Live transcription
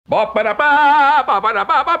I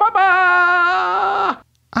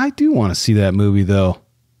do want to see that movie, though.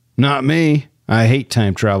 Not me. I hate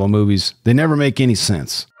time travel movies. They never make any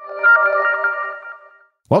sense.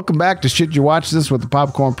 Welcome back to Shit You Watch This with the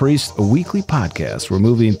Popcorn Priest, a weekly podcast where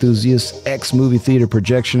movie enthusiasts, ex-movie theater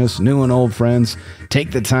projectionists, new and old friends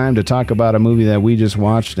take the time to talk about a movie that we just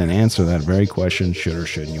watched and answer that very question, should or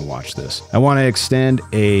shouldn't you watch this? I want to extend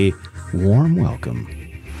a warm welcome.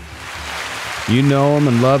 You know him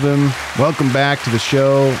and love him. Welcome back to the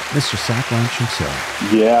show, Mr. Sack Lunch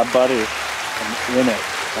himself. Yeah, buddy. I'm in it.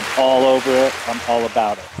 I'm all over it. I'm all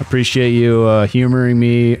about it. I appreciate you humoring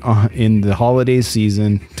me in the holiday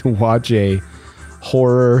season to watch a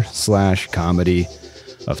horror/comedy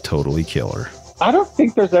of Totally Killer. I don't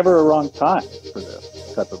think there's ever a wrong time for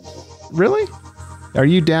this type of movie. Really? Are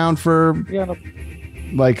you down for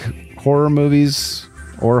like horror movies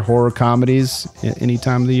or horror comedies any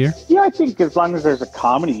time of the year? Yeah, I think as long as there's a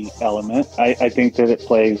comedy element, I think that it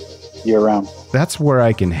plays year-round. That's where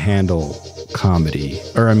I can handle comedy,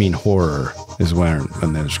 or I mean horror is when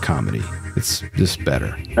there's comedy. It's just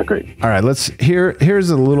better. Agreed. All right,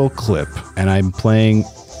 here's a little clip, and I'm playing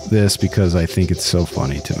this because I think it's so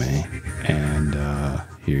funny to me. And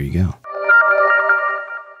here you go.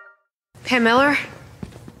 Pam Miller?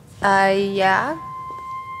 Yeah?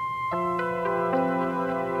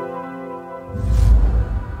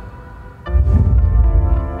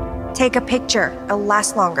 Take a picture. It'll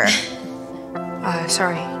last longer.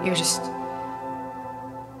 Sorry, you're just... not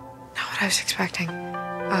what I was expecting.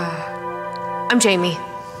 I'm Jamie,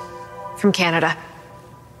 from Canada.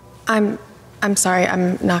 I'm sorry,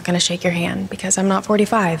 I'm not gonna shake your hand because I'm not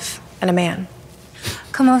 45 and a man.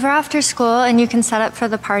 Come over after school and you can set up for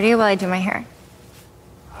the party while I do my hair.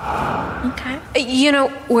 Okay. You know,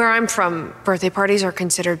 where I'm from, birthday parties are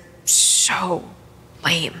considered so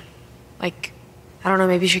lame. Like, I don't know,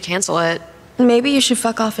 maybe you should cancel it. Maybe you should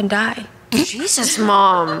fuck off and die. Jesus,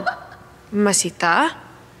 Mom. Mamacita.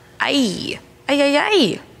 Ay. Ay, ay,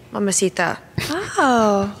 ay. Mamacita.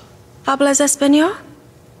 Oh. ¿Hablas español?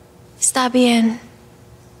 Está bien.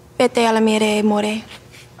 Vete a la mire, more.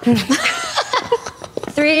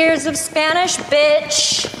 3 years of Spanish,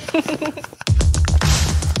 bitch.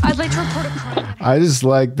 I'd like to report a crime. I just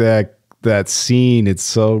like that scene. It's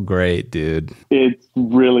so great, dude. It's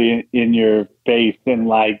really in your face and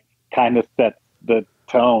like kind of sets the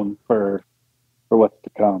tone for what's to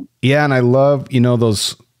come. Yeah, and I love,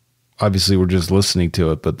 those, obviously we're just listening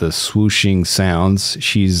to it, but the swooshing sounds.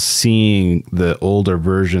 She's seeing the older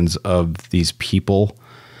versions of these people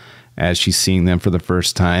as she's seeing them for the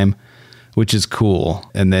first time, which is cool.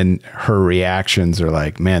 And then her reactions are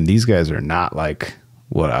like, man, these guys are not like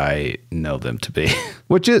what I know them to be.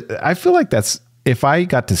 Which is, I feel like that's, if I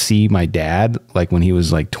got to see my dad like when he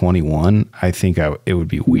was like 21, I think it would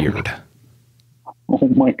be weird. Oh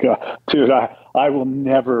my God. Dude, I will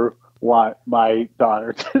never want my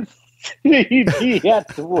daughter to see me at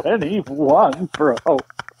 21, bro.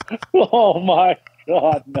 Oh my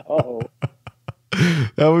God, no.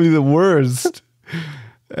 That would be the worst.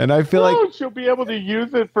 And I feel like she'll be able to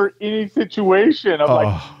use it for any situation. I'm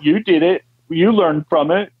like, you did it. You learned from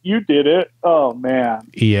it. You did it. Oh man.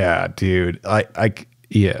 Yeah, dude.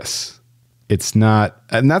 Yes. It's not,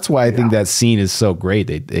 and that's why I think that scene is so great.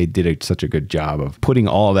 They did such a good job of putting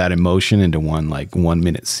all that emotion into one 1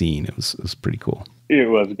 minute scene. It was pretty cool. It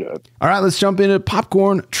was good. All right, let's jump into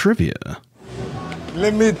popcorn trivia.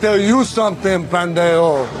 Let me tell you something,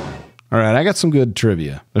 pendejo. All right, I got some good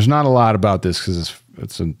trivia. There's not a lot about this because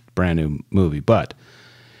it's a brand new movie, but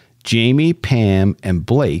Jamie, Pam, and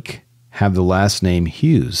Blake have the last name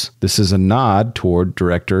Hughes. This is a nod toward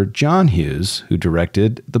director John Hughes, who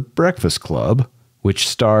directed The Breakfast Club, which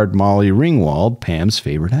starred Molly Ringwald, Pam's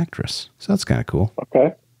favorite actress. So that's kind of cool.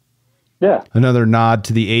 Okay. Yeah. Another nod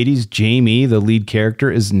to the 80s. Jamie, the lead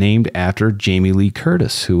character, is named after Jamie Lee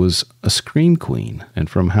Curtis, who was a scream queen and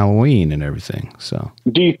from Halloween and everything. So,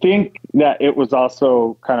 do you think that it was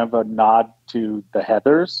also kind of a nod to the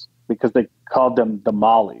Heathers because they called them the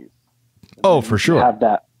Mollies? Oh, for sure. You have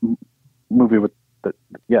that movie with the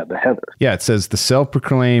Heather. Yeah, it says the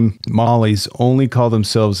self-proclaimed Mollies only call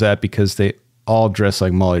themselves that because they all dress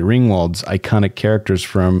like Molly Ringwald's iconic characters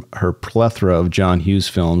from her plethora of John Hughes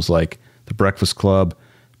films like The Breakfast Club,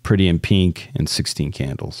 Pretty in Pink, and 16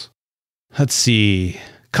 Candles. Let's see.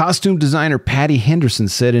 Costume designer Patty Henderson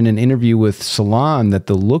said in an interview with Salon that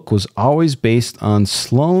the look was always based on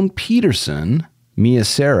Sloane Peterson, Mia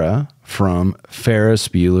Sara from Ferris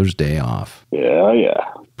Bueller's Day Off. Yeah.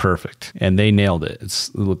 Perfect. And they nailed it. It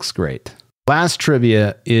looks great. Last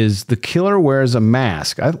trivia is the killer wears a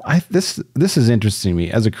mask. This is interesting to me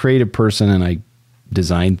as a creative person, and I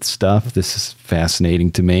design stuff. This is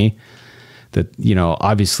fascinating to me. That, you know,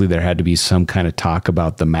 obviously there had to be some kind of talk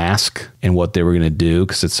about the mask and what they were going to do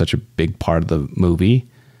because it's such a big part of the movie.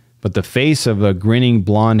 But the face of a grinning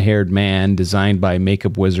blonde-haired man designed by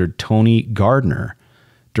makeup wizard Tony Gardner,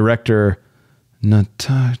 director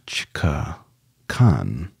Natasha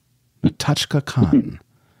Khan,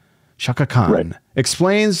 Shaka Khan, Right.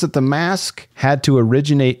 explains that the mask had to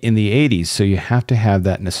originate in the 80s, so you have to have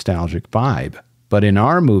that nostalgic vibe. But in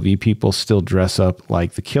our movie, people still dress up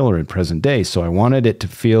like the killer in present day, so I wanted it to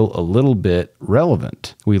feel a little bit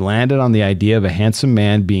relevant. We landed on the idea of a handsome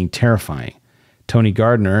man being terrifying. Tony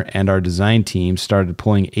Gardner and our design team started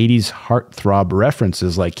pulling 80s heartthrob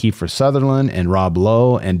references like Kiefer Sutherland and Rob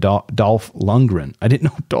Lowe and Dolph Lundgren. I didn't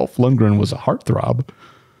know Dolph Lundgren was a heartthrob.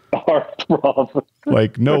 Heartthrob.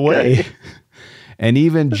 Like, no way. And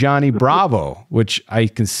even Johnny Bravo, which I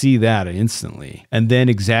can see that instantly. And then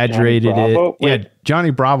exaggerated Johnny Bravo? it. Yeah, Johnny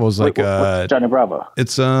Bravo's like What's Johnny Bravo?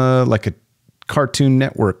 it's like a Cartoon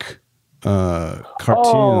Network cartoon.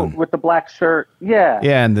 Oh, with the black shirt. Yeah.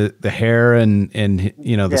 Yeah, and the hair and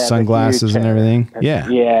you know, the Yeah, sunglasses huge and hair. everything. Yeah.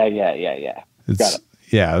 Yeah. Got it.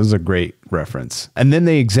 Yeah, it was a great reference. And then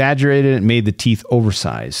they exaggerated it and made the teeth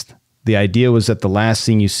oversized. The idea was that the last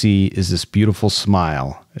thing you see is this beautiful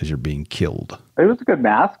smile as you're being killed. It was a good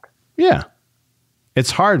mask. Yeah.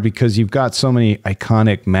 It's hard because you've got so many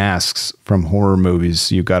iconic masks from horror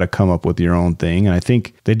movies. You've got to come up with your own thing. And I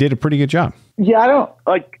think they did a pretty good job. Yeah, I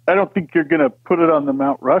don't think you're gonna put it on the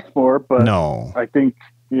Mount Rushmore, but No. I think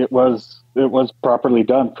it was properly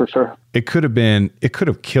done for sure. It could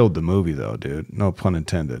have killed the movie though, dude. No pun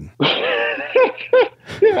intended.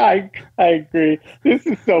 I agree. This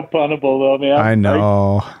is so punnable though, man. I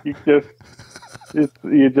know. You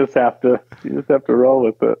just have to roll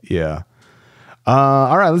with it. Yeah.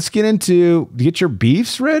 All right, let's get your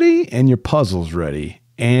beefs ready and your puzzles ready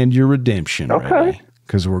and your redemption ready.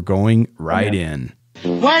 Because we're going right in.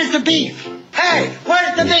 Where's the beef? Hey,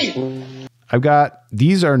 where's the beef?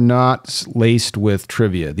 These are not laced with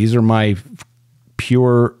trivia. These are my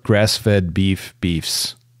pure grass-fed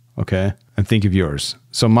beefs. Okay? And think of yours.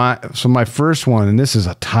 So my first one, and this is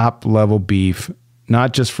a top level beef,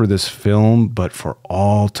 not just for this film, but for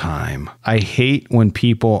all time. I hate when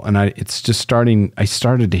people, and I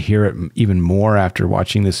started to hear it even more after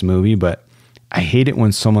watching this movie, but I hate it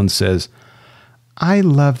when someone says, I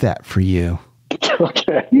love that for you.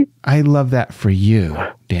 Okay. I love that for you,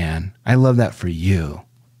 Dan. I love that for you.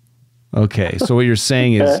 Okay, so what you're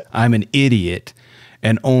saying is I'm an idiot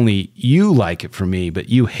and only you like it for me, but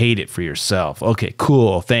you hate it for yourself. Okay,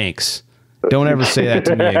 cool, thanks. Don't ever say that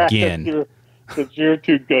to me again. Because you're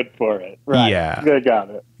too good for it. Right. Yeah. I got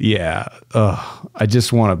it. Yeah. Ugh, I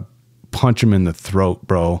just want to punch him in the throat,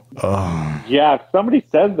 bro. Ugh. Yeah, if somebody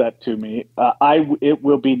says that to me, it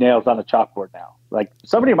will be nails on a chalkboard now. Like,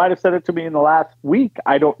 somebody might have said it to me in the last week.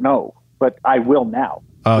 I don't know, but I will now.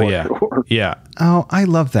 Oh, yeah. Sure. Yeah. Oh, I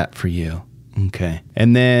love that for you. Okay.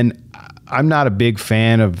 And then I'm not a big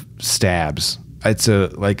fan of stabs. It's a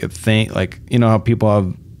thing, like, you know how people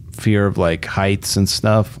have fear of like heights and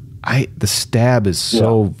stuff. The stab is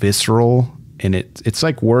so visceral, and it's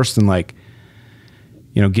like worse than like,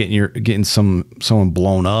 you know, getting someone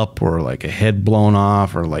blown up or like a head blown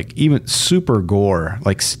off or like even super gore.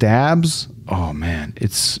 Like stabs, oh man,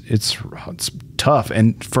 it's tough.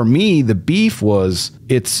 And for me, the beef was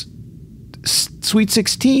it's Sweet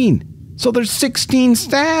 16, so there's 16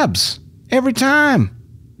 stabs every time.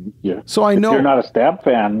 Yeah. So I know if you're not a stab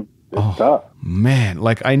fan, it's tough. Man,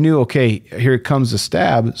 like I knew, okay, here comes the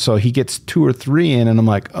stab. So he gets 2 or 3 in, and I'm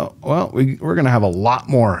like, oh, well, we're going to have a lot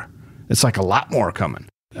more. It's like a lot more coming.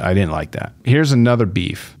 I didn't like that. Here's another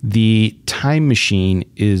beef. The time machine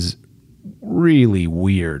is really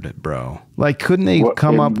weird, bro. Like, couldn't they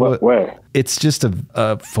come up with... way? It's just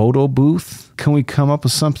a photo booth. Can we come up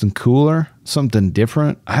with something cooler? Something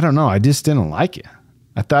different? I don't know. I just didn't like it.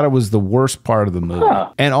 I thought it was the worst part of the movie.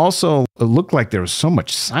 Huh. And also, it looked like there was so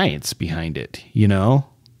much science behind it, you know?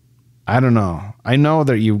 I don't know. I know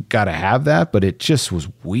that you got to have that, but it just was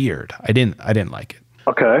weird. I didn't like it.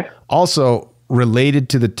 Okay. Also, related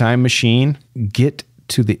to the time machine, get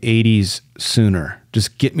to the 80s sooner.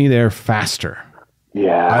 Just get me there faster.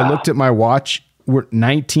 Yeah. I looked at my watch. We're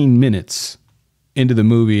 19 minutes into the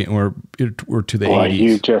movie, and we're to the 80s.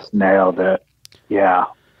 You just nailed it. Yeah.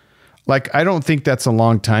 Like, I don't think that's a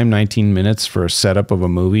long time, 19 minutes for a setup of a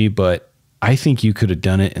movie, but I think you could have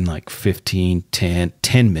done it in like 15, 10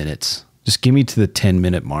 minutes. Just give me to the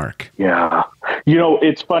 10-minute mark. Yeah. You know,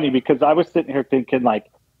 it's funny because I was sitting here thinking like,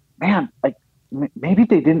 man, like maybe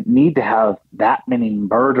they didn't need to have that many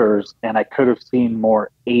murders and I could have seen more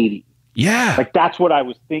 80. Yeah. Like, that's what I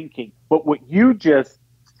was thinking. But what you just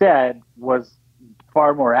said was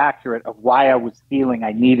far more accurate of why I was feeling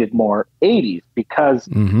I needed more 80s, because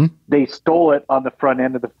they stole it on the front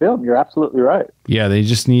end of the film. You're absolutely right. Yeah, they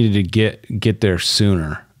just needed to get there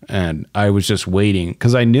sooner. And I was just waiting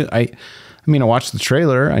because I knew I watched the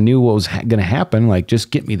trailer. I knew what was going to happen. Like, just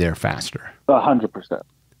get me there faster. 100%.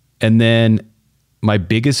 And then my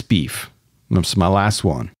biggest beef, this is my last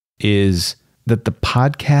one, is that the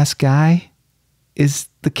podcast guy is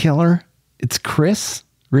the killer. It's Chris.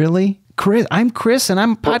 Really? Chris, I'm Chris and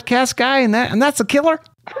I'm a podcast guy and that's a killer?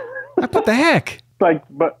 What the heck? Like,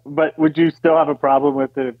 but would you still have a problem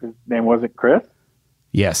with it if his name wasn't Chris?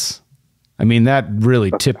 Yes. I mean, that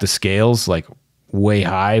really tipped the scales like way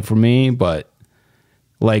high for me, but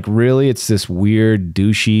like really it's this weird,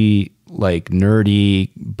 douchey, like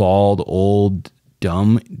nerdy, bald, old,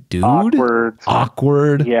 dumb dude.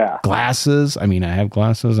 Awkward. Yeah. Glasses. I mean, I have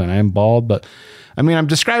glasses and I'm bald, but I mean, I'm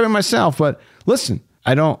describing myself, but listen,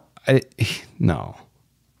 no,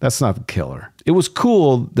 that's not the killer. It was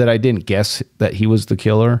cool that I didn't guess that he was the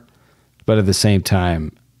killer, but at the same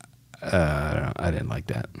time, I didn't like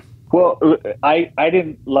that. Well, I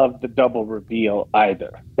didn't love the double reveal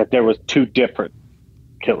either, that there was two different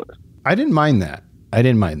killers. I didn't mind that. I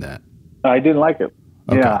didn't like it.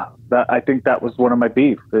 Okay. Yeah, I think that was one of my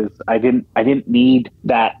beefs. Is I didn't need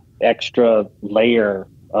that extra layer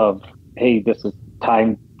of, hey, this is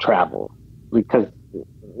time travel, because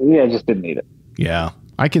I just didn't need it. Yeah,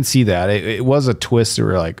 I can see that. It was a twist that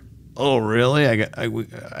we're like, oh, really?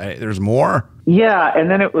 There's more? Yeah, and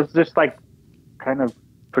then it was just like kind of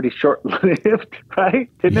pretty short-lived, right?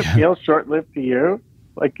 Didn't it feel short-lived to you?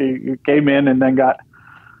 Like you came in and then got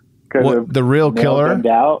the real killer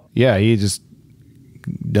out? Yeah, he just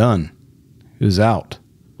done. He was out.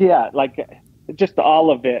 Yeah, like just all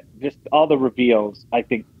of it, just all the reveals, I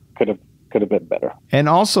think could have been better. And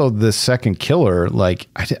also the second killer, like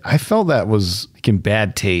I felt that was like in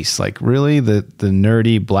bad taste. Like, really, the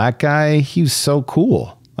nerdy black guy, he was so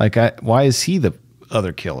cool. Like, why is he the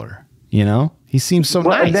other killer? You know, he seems so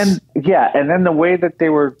nice. And then the way that they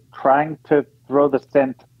were trying to throw the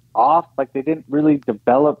scent off, like they didn't really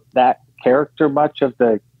develop that character much of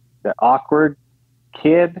the awkward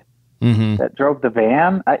kid that drove the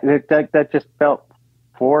van. That just felt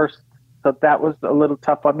forced. So that was a little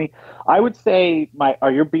tough on me. I would say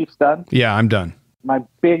are your beefs done? Yeah, I'm done. My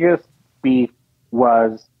biggest beef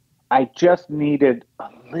was I just needed a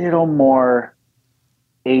little more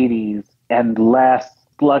 80s and less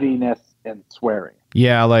sluttiness and swearing.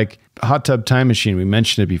 Yeah, like Hot Tub Time Machine, we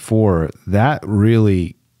mentioned it before. That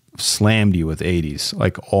really slammed you with 80s,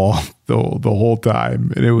 like all the whole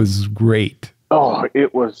time. And it was great. Oh,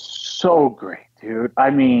 it was so great, dude.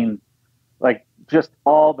 I mean, like, just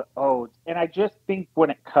all the odes. And I just think when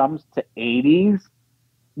it comes to 80s,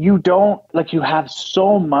 you don't, like, you have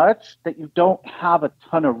so much that you don't have a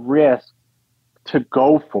ton of risk to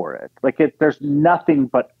go for it. Like, there's nothing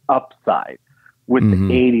but upside with the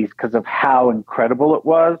 80s because of how incredible it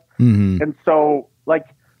was. And so, like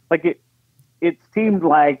it seemed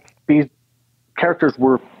like these characters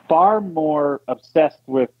were far more obsessed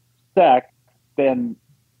with sex than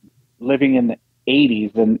living in the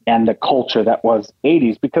 80s and the culture that was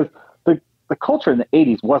 80s, because the culture in the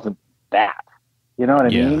 80s wasn't that. You know what I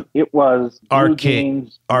mean? It was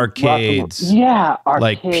arcades, arcades,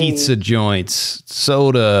 like pizza joints,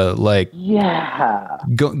 soda, like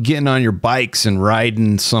getting on your bikes and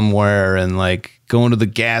riding somewhere, and like going to the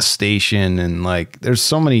gas station, and like there's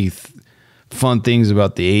so many fun things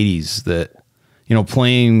about the 80s that, you know,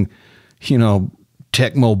 playing, you know,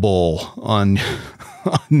 Tecmo Bowl on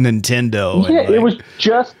Nintendo. Yeah, it was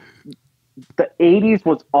just the 80s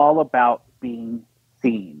was all about being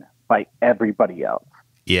seen by everybody else.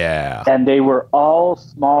 Yeah. And they were all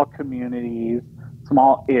small communities,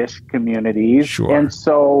 small-ish communities. Sure. And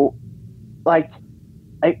so, like,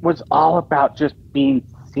 it was all about just being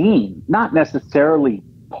seen, not necessarily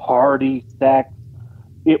party sex.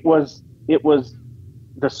 It was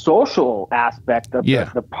the social aspect of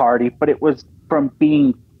the party, but it was from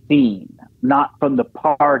being seen, not from the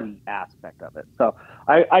party aspect of it. So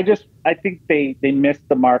I think they missed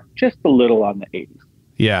the mark just a little on the 80s.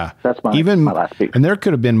 Yeah. That's my last piece. And there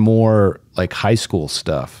could have been more like high school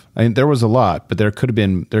stuff. I mean, there was a lot, but there could have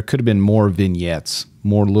been more vignettes,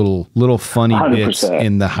 more little funny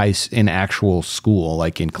 100%. Bits in actual school,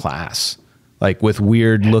 like in class, like with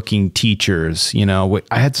weird looking teachers, you know.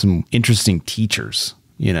 I had some interesting teachers,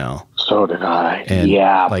 you know. So did I. And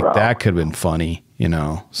like bro. That could have been funny, you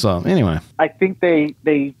know. So anyway, I think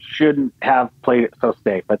they shouldn't have played it so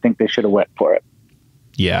safe. I think they should have went for it.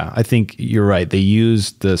 Yeah, I think you're right. They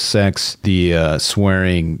used the sex, the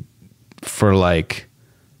swearing for like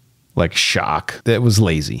shock. That was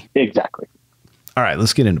lazy. Exactly. All right,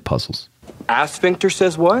 let's get into puzzles. A sphincter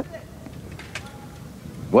says what?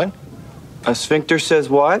 What? A sphincter says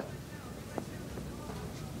what?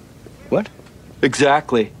 What?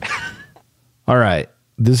 Exactly. All right,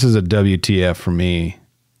 this is a WTF for me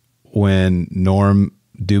when Norm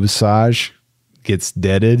Dubasage gets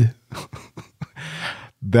deaded.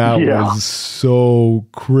 That was so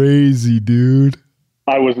crazy, dude.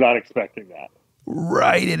 I was not expecting that.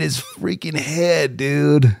 Right in his freaking head,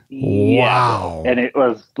 dude. Yeah. Wow. And it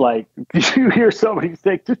was like, you hear somebody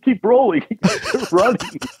say, just keep rolling, keep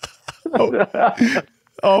running.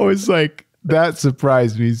 It's like, that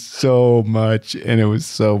surprised me so much, and it was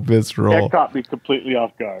so visceral. That caught me completely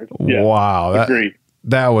off guard. Yeah. Wow. Agreed.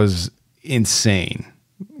 That was insane.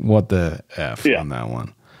 What the F on that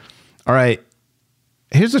one. All right.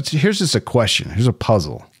 Here's just a question. Here's a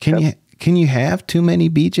puzzle. Can you have too many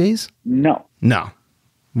BJs? No. No.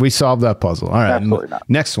 We solved that puzzle. All right. Absolutely not.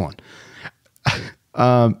 Next one.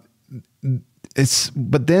 But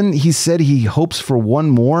then he said he hopes for one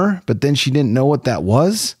more, but then she didn't know what that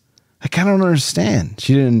was. I kind of don't understand.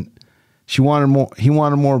 She wanted more. He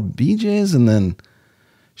wanted more BJs, and then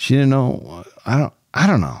she didn't know. I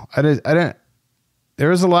don't know. I didn't. There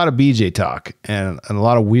was a lot of BJ talk and a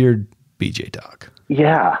lot of weird BJ talk.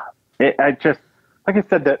 Yeah. I just, like I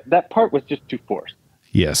said, that part was just too forced.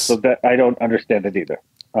 Yes. So that I don't understand it either.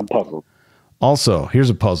 I'm puzzled. Also, here's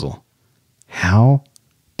a puzzle. How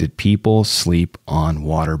did people sleep on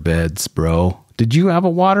water beds, bro? Did you have a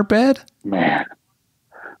water bed? Man,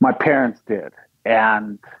 my parents did.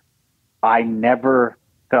 And I never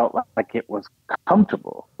felt like it was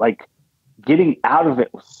comfortable. Like getting out of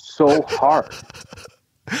it was so hard.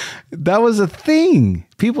 That was a thing.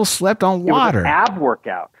 People slept on water. It was an ab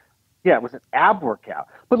workout. Yeah, it was an ab workout.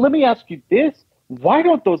 But let me ask you this. Why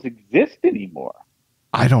don't those exist anymore?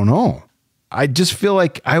 I don't know. I just feel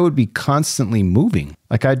like I would be constantly moving.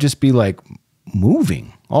 Like I'd just be like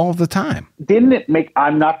moving all the time. Didn't it make,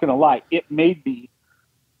 I'm not going to lie, it made me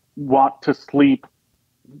want to sleep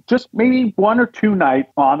just maybe 1 or 2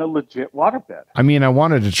 nights on a legit waterbed. I mean, I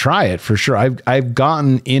wanted to try it for sure. I've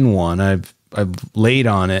gotten in one. I've laid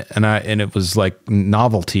on it and it was like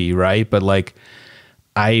novelty, right? But like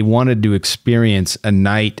I wanted to experience a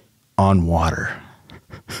night on water.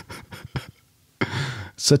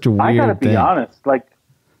 Such a weird thing. I gotta be honest, like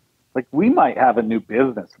we might have a new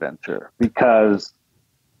business venture because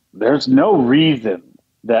there's no reason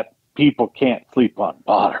that people can't sleep on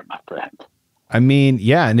water, my friend. I mean,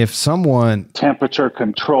 yeah, and if someone temperature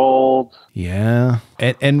controlled, yeah,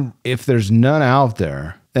 and if there's none out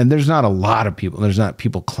there, and there's not a lot of people, there's not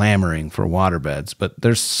people clamoring for water beds, but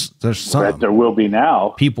there's some. But there will be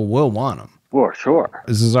now. People will want them for sure.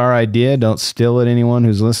 This is our idea. Don't steal it, anyone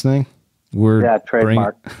who's listening.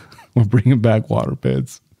 Trademark. We're bringing back water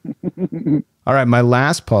beds. All right, my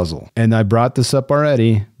last puzzle, and I brought this up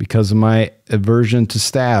already because of my aversion to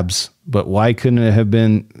stabs. But why couldn't it have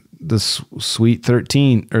been the Sweet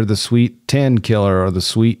 13 or the Sweet 10 killer or the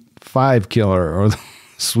Sweet 5 killer or the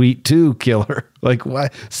Sweet 2 killer? Like,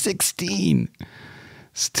 why 16?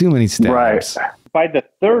 It's too many stabs. Right. By the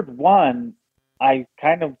third one, I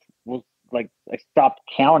kind of was like, I stopped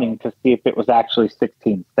counting to see if it was actually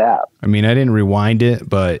 16 stabs. I mean, I didn't rewind it,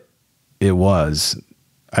 but it was.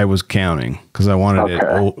 I was counting because I wanted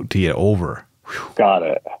it to get over. Whew. Got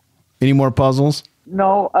it. Any more puzzles?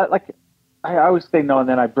 No, I always say no, and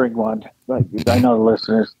then I bring one. Like, I know the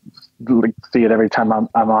listeners see it every time I'm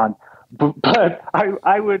on, but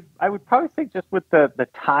I would probably say just with the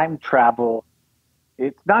time travel,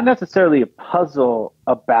 it's not necessarily a puzzle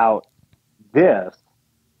about this,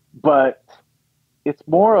 but it's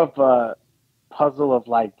more of a puzzle of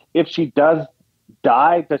like, if she does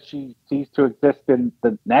die, does she cease to exist in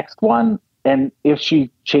the next one? And if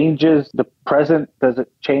she changes the present, does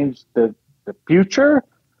it change the future?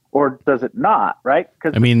 Or does it not, right?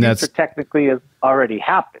 Because that's technically has already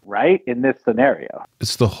happened, right? In this scenario.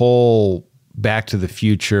 It's the whole Back to the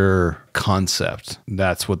Future concept.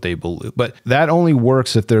 That's what they believe. But that only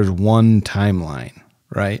works if there's one timeline,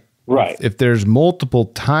 right? Right. If there's multiple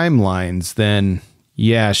timelines, then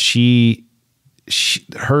yeah,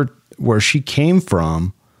 where she came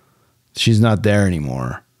from, she's not there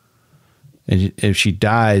anymore. And if she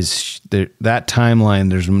dies, that timeline,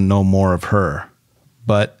 there's no more of her.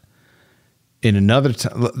 But in another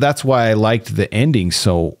time, that's why I liked the ending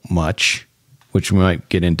so much, which we might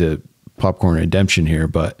get into Popcorn Redemption here,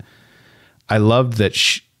 but I loved that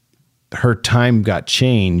her time got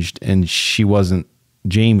changed and she wasn't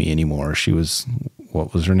Jamie anymore. She was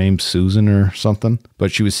what was her name? Susan or something?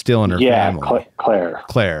 But she was still in her family. Claire.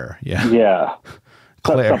 Claire, yeah. Yeah.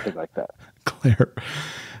 Claire. Something like that. Claire.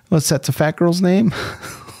 What's that's a fat girl's name?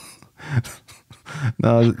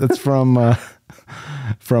 No, that's from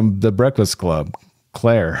The Breakfast Club.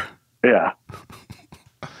 Claire. Yeah.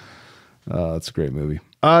 That's a great movie.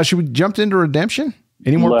 Should we jump into Redemption?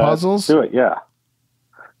 Any more puzzles? Do it, yeah.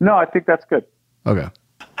 No, I think that's good. Okay.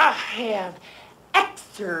 I have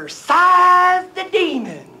exorcised the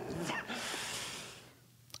demons.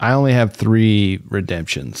 I only have 3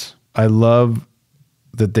 redemptions. I love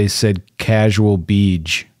that they said casual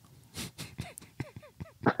beach.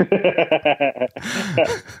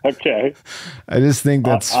 Okay. I just think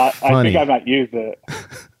that's funny. I think I might use it.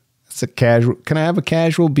 It's a casual. Can I have a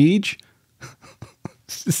casual beach?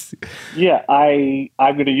 Yeah,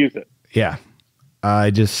 I'm going to use it. Yeah.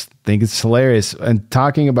 I just think it's hilarious. And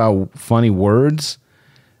talking about funny words,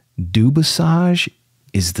 Dubasage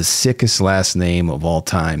is the sickest last name of all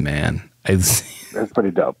time, man. That's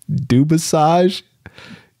pretty dope. Dubasage.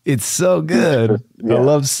 It's so good. Yeah. I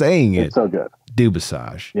love saying it. It's so good.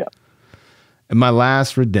 Dubasage. Yeah. And my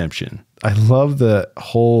last redemption. I love the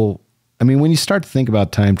whole. I mean, when you start to think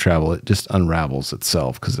about time travel, it just unravels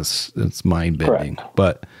itself because it's mind bending.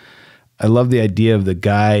 But I love the idea of the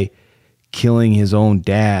guy killing his own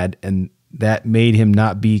dad, and that made him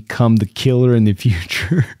not become the killer in the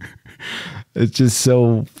future. It's just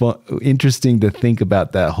so interesting to think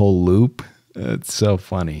about that whole loop. It's so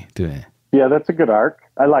funny to me. Yeah, that's a good arc.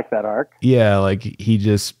 I like that arc. Yeah, like he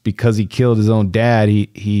just, because he killed his own dad,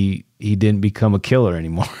 he didn't become a killer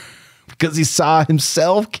anymore. Because he saw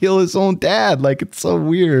himself kill his own dad. Like, it's so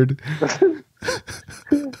weird.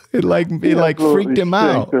 it freaked him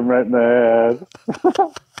out. Him right in the head.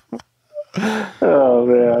 Oh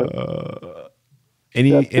man.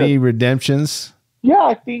 Any redemptions? Yeah,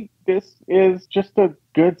 I think this is just a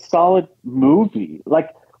good, solid movie.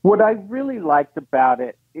 Like, what I really liked about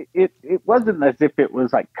it, it wasn't as if it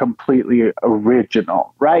was like completely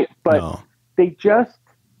original, right? But they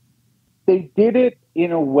did it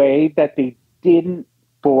in a way that they didn't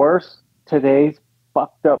force today's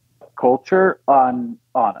fucked up culture on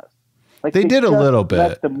us. Like, they did a little bit.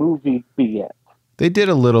 Let the movie be it. They did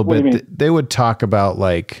a little bit. They would talk about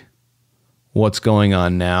like what's going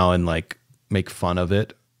on now and like make fun of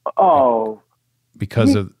it. Oh,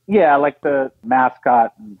 because of like the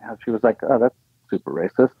mascot and how she was like, oh, that's super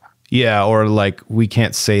racist. Yeah, or like, we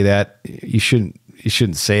can't say that. You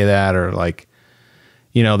shouldn't say that, or like,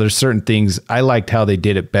 you know, there's certain things. I liked how they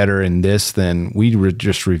did it better in this than we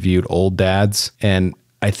just reviewed Old Dads, and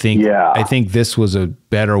I think this was a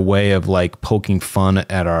better way of like poking fun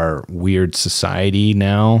at our weird society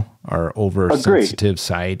now, our oversensitive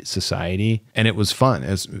society, and it was fun.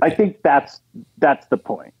 I think that's the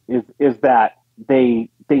point. Is that they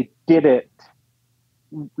did it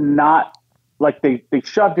not like they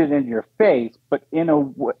shoved it in your face, but in a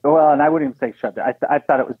and I wouldn't even say shoved it. I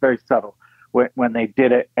thought it was very subtle when they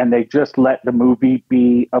did it, and they just let the movie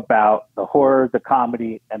be about the horror, the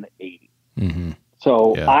comedy, and the 80s. Mm-hmm.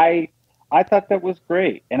 So yeah. I thought that was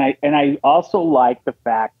great, and I also like the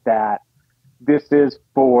fact that this is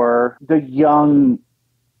for the young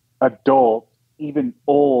adults, even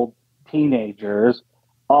old teenagers,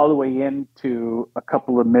 all the way into a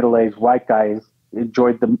couple of middle-aged white guys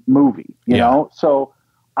enjoyed the movie. You know, so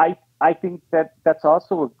I think that's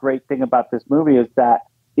also a great thing about this movie is that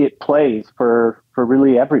it plays for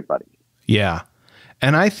really everybody. Yeah,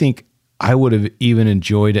 and I think I would have even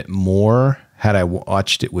enjoyed it more had I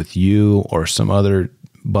watched it with you or some other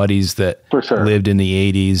buddies that lived in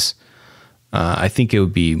the 80s. I think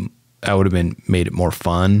I would have made it more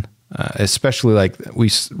fun, especially like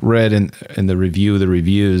we read in the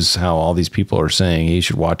reviews, how all these people are saying you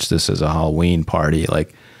should watch this as a Halloween party.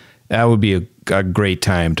 Like, that would be a great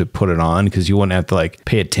time to put it on because you wouldn't have to like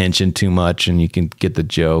pay attention too much and you can get the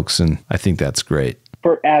jokes. And I think that's great.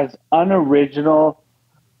 For as unoriginal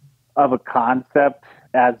of a concept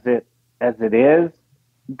as it is,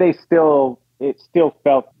 it still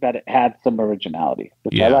felt that it had some originality,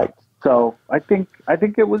 which I liked. So I think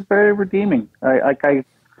it was very redeeming. I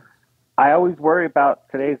always worry about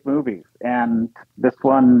today's movies, and this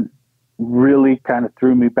one really kind of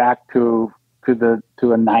threw me back to a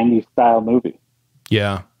 90s style movie.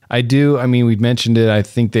 Yeah, I do. I mean, we mentioned it. I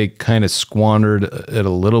think they kind of squandered it a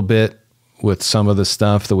little bit with some of the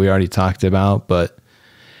stuff that we already talked about, but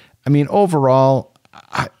I mean, overall,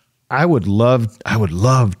 I would love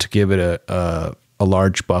to give it a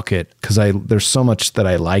large bucket because there's so much that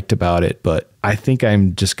I liked about it, but I think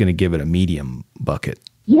I'm just going to give it a medium bucket.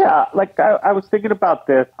 Yeah, like I was thinking about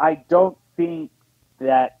this. I don't think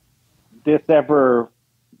that this ever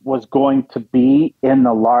was going to be in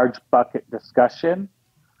the large bucket discussion,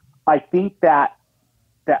 I think that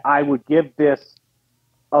I would give this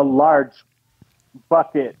a large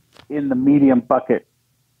bucket in the medium bucket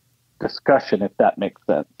discussion, if that makes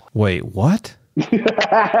sense. Wait, what? We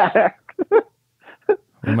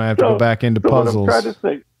might have to go back into puzzles. What I'm trying to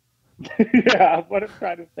say, yeah, what I'm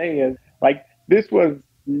trying to say is, like, this was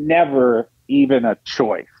never even a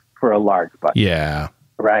choice for a large bucket. Yeah.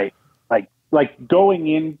 Right? Like going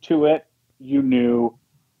into it, you knew.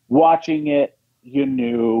 Watching it, you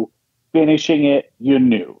knew. Finishing it, you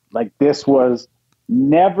knew. Like, this was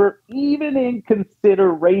never even in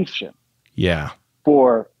consideration. Yeah.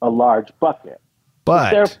 For a large bucket.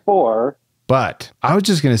 But I was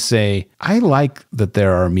just going to say, I like that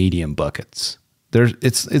there are medium buckets.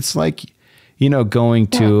 It's like, you know, going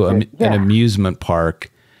to an amusement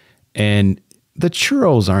park and the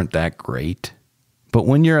churros aren't that great. But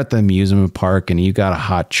when you're at the amusement park and you got a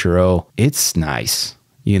hot churro, it's nice,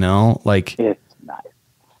 you know, like it's nice.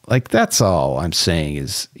 Like, that's all I'm saying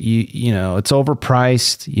is you know, it's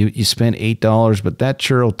overpriced. You spend $8, but that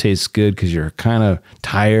churro tastes good because you're kind of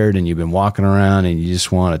tired and you've been walking around and you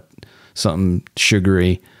just want something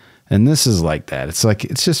sugary. And this is like that. It's like,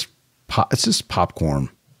 it's just popcorn.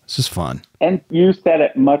 It's just fun. And you said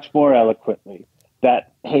it much more eloquently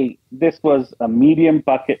that, hey, this was a medium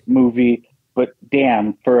bucket movie. But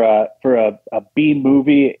damn, for a B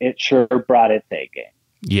movie, it sure brought its A game.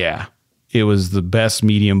 Yeah, it was the best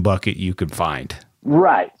medium bucket you could find.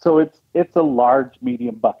 Right. So it's a large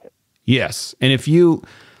medium bucket. Yes, and if you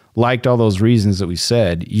liked all those reasons that we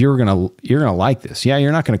said, you're gonna like this. Yeah,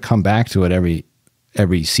 you're not gonna come back to it every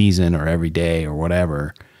season or every day or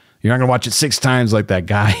whatever. You're not gonna watch it 6 times like that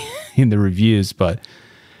guy in the reviews, but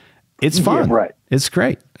it's fun. Yeah, right. It's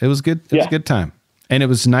great. It was good. It was a good time. And it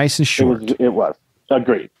was nice and short. It was.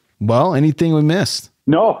 Agreed. Well, anything we missed?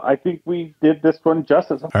 No, I think we did this one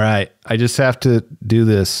justice. All right. I just have to do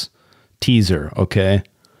this teaser, okay?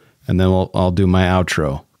 And then I'll do my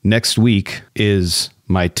outro. Next week is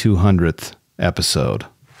my 200th episode.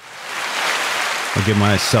 I'll give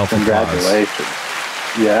myself congratulations.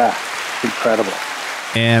 Yeah, incredible.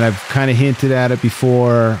 And I've kind of hinted at it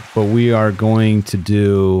before, but we are going to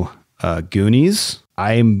do Goonies.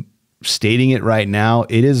 I'm stating it right now.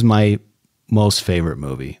 It is my most favorite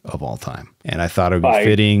movie of all time. And I thought it would be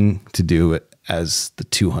fitting to do it as the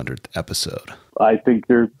 200th episode. I think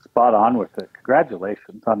you're spot on with it.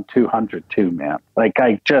 Congratulations on 200 too, man. Like,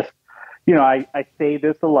 I just, you know, I say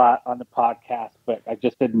this a lot on the podcast, but I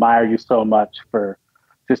just admire you so much for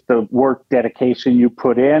just the work dedication you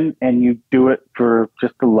put in, and you do it for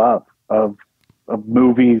just the love of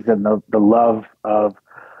movies and the love of,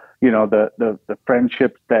 you know, the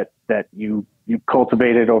friendships that you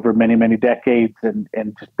cultivated over many, many decades, and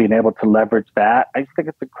just being able to leverage that. I just think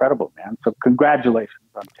it's incredible, man. So congratulations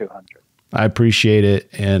on 200. I appreciate it.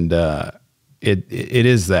 And it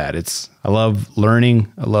is that. I love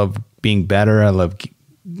learning. I love being better. I love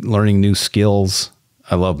learning new skills.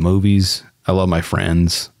 I love movies. I love my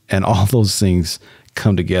friends. And all those things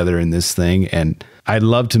come together in this thing. And I'd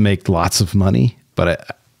love to make lots of money,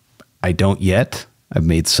 but I don't yet. I've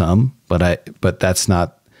made some, but that's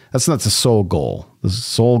not the sole goal. The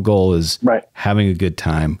sole goal is having a good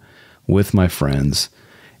time with my friends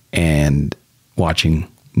and watching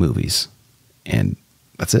movies. And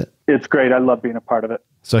that's it. It's great. I love being a part of it.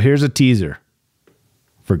 So here's a teaser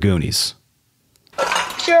for Goonies.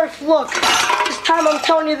 Sheriff, look. This time I'm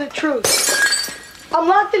telling you the truth. I'm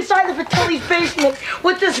locked inside the Vitelli's basement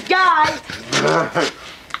with this guy.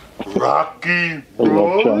 Rocky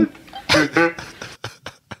Road.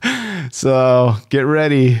 So get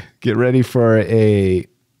ready for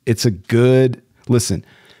it's a good, listen,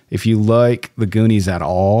 if you like the Goonies at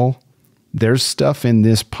all, there's stuff in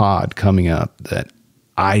this pod coming up that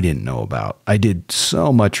I didn't know about. I did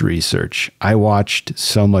so much research. I watched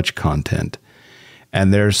so much content,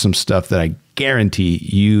 and there's some stuff that I guarantee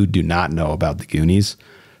you do not know about the Goonies.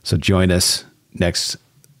 So join us next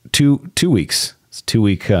 2 weeks. It's a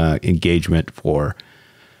 2-week engagement for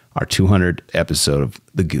our 200th episode of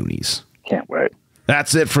The Goonies. Can't wait.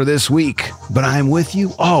 That's it for this week, but I'm with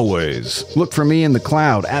you always. Look for me in the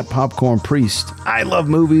cloud at Popcorn Priest. I love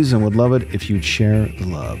movies and would love it if you'd share the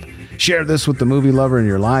love. Share this with the movie lover in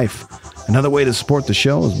your life. Another way to support the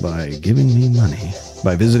show is by giving me money.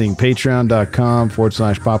 By visiting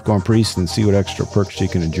patreon.com/Popcorn Priest and see what extra perks you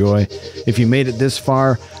can enjoy. If you made it this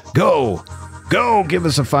far, go give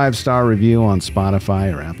us a 5-star review on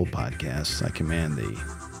Spotify or Apple Podcasts. I command thee.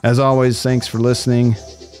 As always, thanks for listening.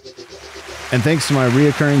 And thanks to my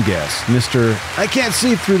reoccurring guest, Mr. I Can't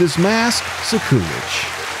See Through This Mask, Sekulich.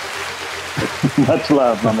 Much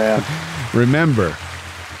love, my man. Remember,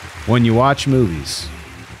 when you watch movies,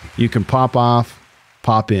 you can pop off,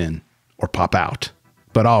 pop in, or pop out,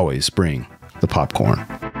 but always bring the popcorn.